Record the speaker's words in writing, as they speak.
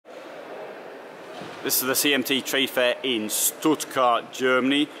This is the CMT Trade Fair in Stuttgart,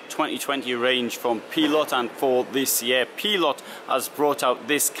 Germany. 2020 range from Pilote, and for this year Pilote has brought out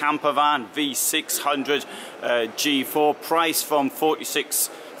this campervan V600G4, price from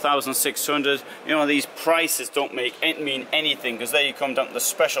 46,600. You know, these prices don't mean anything, because there you come down to the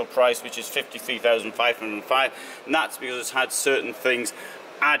special price, which is 53,505, and that's because it's had certain things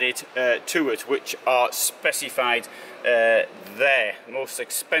added to it which are specified there. Most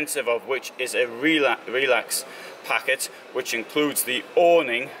expensive of which is a relax packet, which includes the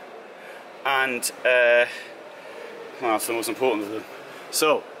awning and well, that's the most important of them.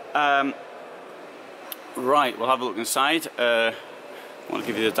 So right, we'll have a look inside. I want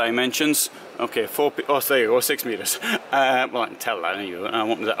to give you the dimensions. Okay, 6 meters. Well, I can tell that anyway. I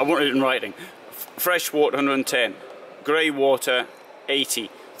want it in writing. Fresh water 110, grey water 80,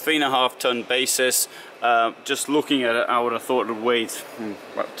 3.5 ton basis. Just looking at it, I would have thought it weighed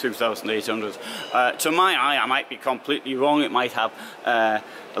about 2,800. To my eye, I might be completely wrong. It might have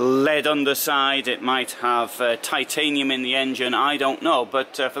lead underside, it might have titanium in the engine, I don't know,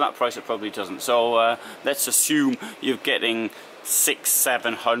 but for that price it probably doesn't. So let's assume you're getting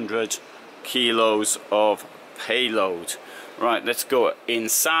 600-700 kilos of payload. Right, let's go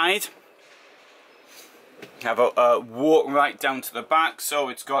inside. Have a walk right down to the back. So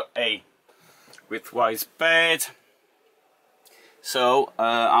it's got a widthwise bed. So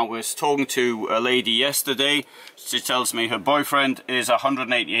I was talking to a lady yesterday. She tells me her boyfriend is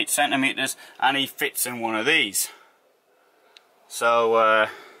 188 centimeters and he fits in one of these. So I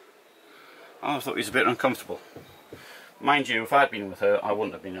thought he was a bit uncomfortable. Mind you, if I'd been with her, I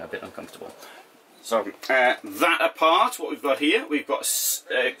wouldn't have been a bit uncomfortable. So that apart, what we've got here, we've got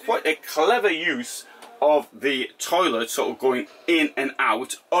quite a clever use of the toilet, sort of going in and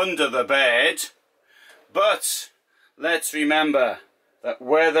out under the bed. But let's remember that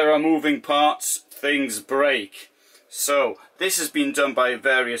where there are moving parts, things break. So this has been done by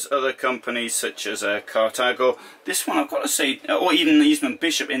various other companies such as Cartago. This one, I've got to say, or even Eastman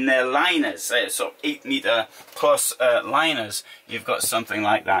Bishop in their liners, so 8 meter plus liners, you've got something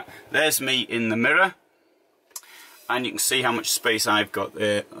like that. There's me in the mirror, and you can see how much space I've got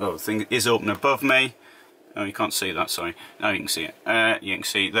there. Oh, the thing is open above me. Oh, you can't see that, sorry. Now you can see it. You can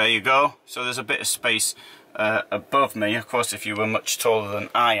see, there you go. So there's a bit of space above me. Of course, if you were much taller than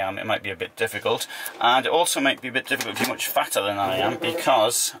I am, it might be a bit difficult. And it also might be a bit difficult if you're much fatter than I am,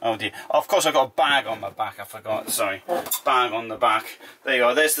 because, oh dear, of course I've got a bag on my back, I forgot, sorry. Bag on the back. There you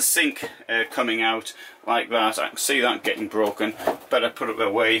are, there's the sink coming out like that. I can see that getting broken. Better put it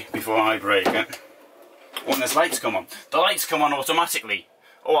away before I break it. When there's lights come on. The lights come on automatically.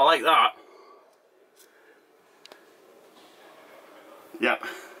 Oh, I like that. Yep.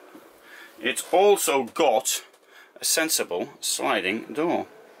 It's also got a sensible sliding door.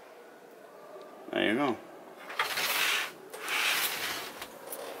 There you go.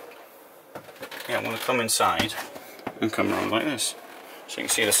 Yeah, I'm going to come inside and come around like this. So you can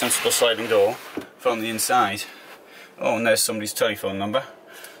see the sensible sliding door from the inside. Oh, and there's somebody's telephone number,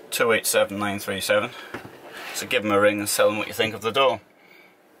 287937. So give them a ring and tell them what you think of the door.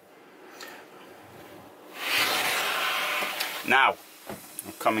 Now,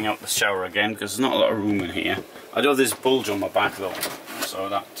 I'm coming out the shower again because there's not a lot of room in here. I do have this bulge on my back though, so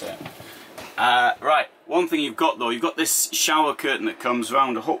that right, one thing you've got though, you've got this shower curtain that comes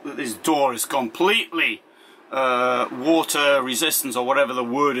round. I hope that this door is completely water resistant, or whatever the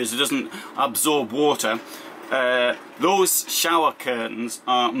word is. It doesn't absorb water. Those shower curtains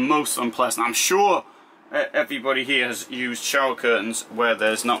are most unpleasant. I'm sure everybody here has used shower curtains where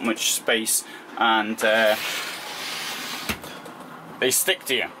there's not much space, and they stick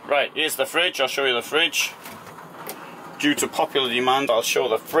to you. Right, here's the fridge. I'll show you the fridge. Due to popular demand, I'll show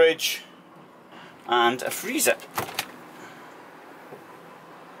the fridge and a freezer.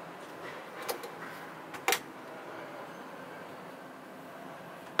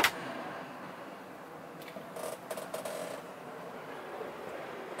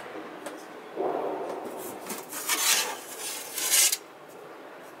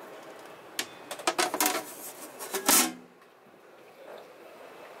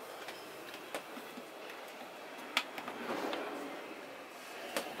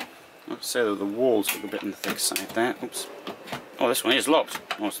 So the walls look a bit on the thick side there. Oops. Oh, this one is locked.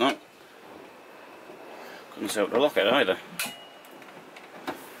 No, it's not. Couldn't see how to lock it either.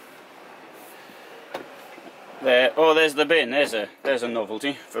 There. Oh, there's the bin. There's a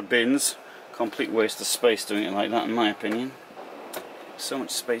novelty for bins. Complete waste of space doing it like that, in my opinion. So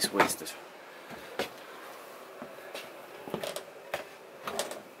much space wasted.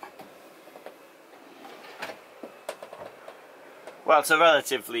 Well, it's a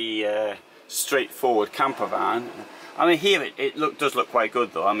relatively straightforward camper van. I mean, here it does look quite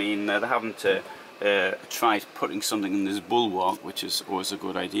good though. I mean, they haven't tried putting something in this bulwark, which is always a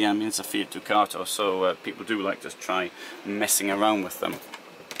good idea. I mean, it's a Fiat Ducato, so people do like to try messing around with them.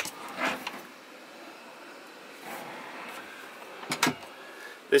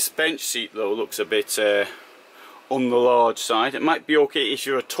 This bench seat though looks a bit on the large side. It might be okay if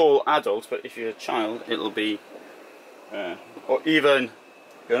you're a tall adult, but if you're a child it'll be, or even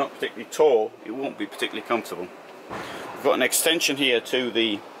if you're not particularly tall, it won't be particularly comfortable. We've got an extension here to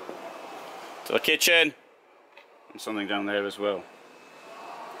the kitchen, and something down there as well.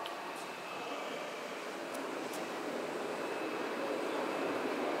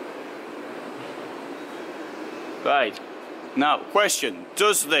 Right, now question,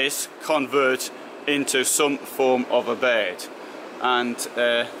 does this convert into some form of a bed? And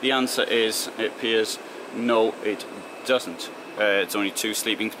the answer is, it appears, no it doesn't. It's only 2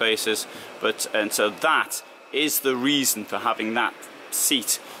 sleeping spaces, and so that is the reason for having that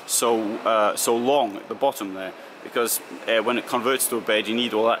seat so long at the bottom there, because when it converts to a bed you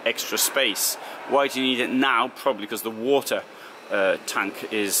need all that extra space. Why do you need it now? Probably because the water tank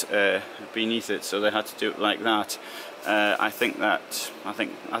is beneath it, so they had to do it like that. I think that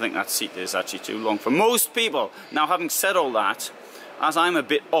seat is actually too long for most people. Now, having said all that, as I'm a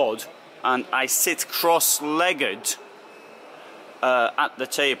bit odd and I sit cross-legged at the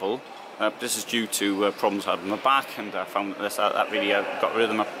table, this is due to problems I had with my back, and I found that really got rid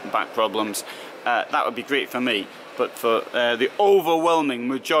of my back problems. That would be great for me, but for the overwhelming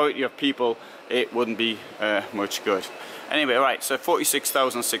majority of people it wouldn't be much good. Anyway, right, so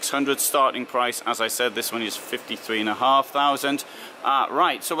 46,600 starting price. As I said, this one is 53,500.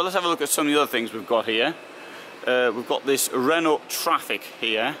 Right, so let's have a look at some of the other things we've got here. We've got this Renault Traffic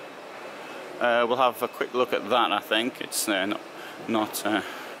here. We'll have a quick look at that. I think it's not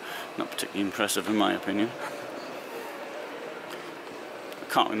particularly impressive in my opinion. I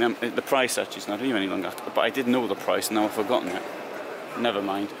can't remember the price. Actually, it's not even any longer. But I did know the price. Now I've forgotten it. Never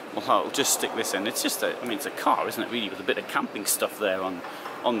mind. Well, I'll just stick this in. It's just I mean, it's a car, isn't it? Really, with a bit of camping stuff there on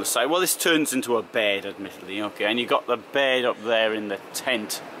the side. Well, this turns into a bed, admittedly. Okay, and you got the bed up there in the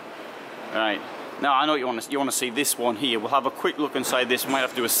tent. Right. Now I know you want to see this one here. We'll have a quick look inside this. We might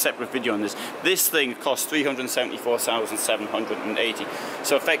have to do a separate video on this. This thing costs 374,780.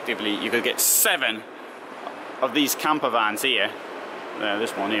 So effectively, you could get 7 of these camper vans here.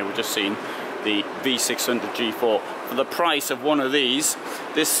 This one here we've just seen, the V600G4. For the price of one of these,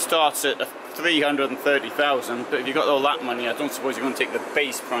 this starts at 330,000. But if you've got all that money, I don't suppose you're going to take the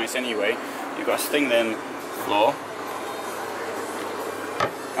base price anyway. You've got a thing there on the floor.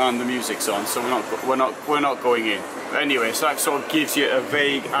 And the music's on, so we're not going in. Anyway, so that sort of gives you a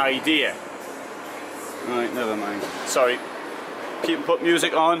vague idea. Right, never mind. Sorry. Put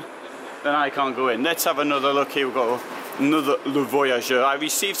music on, then I can't go in. Let's have another look here. We've got another Le Voyageur. I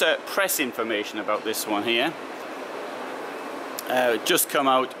received press information about this one here. Just come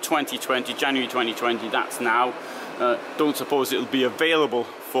out 2020, January 2020. That's now. Don't suppose it'll be available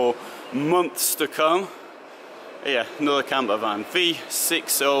for months to come. Yeah, another camper van,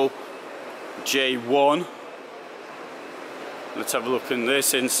 V600G4. Let's have a look in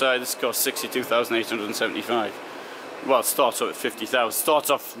this inside. This costs 62,875. Well, it starts off at 50,000. Starts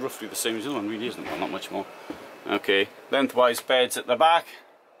off roughly the same as the other one, really, isn't it? Well, not much more. Okay, lengthwise beds at the back.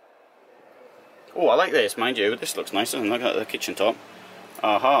 Oh, I like this, mind you. This looks nice, doesn't it? Look at the kitchen top.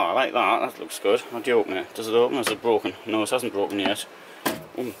 Aha, I like that. That looks good. How do you open it? Does it open or is it broken? No, it hasn't broken yet.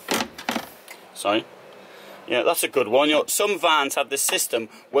 Ooh. Sorry. Yeah, that's a good one. You know, some vans have this system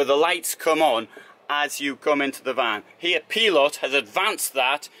where the lights come on as you come into the van. Here, Pilote has advanced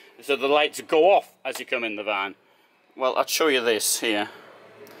that so the lights go off as you come in the van. Well, I'll show you this here,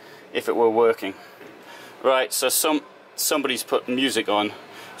 if it were working. Right, so somebody's put music on,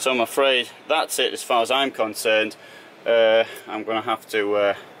 so I'm afraid that's it as far as I'm concerned. I'm going to have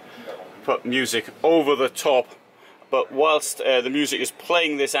to put music over the top, but whilst the music is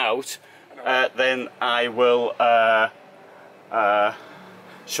playing this out, then I will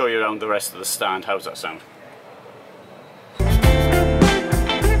show you around the rest of the stand. How's that sound?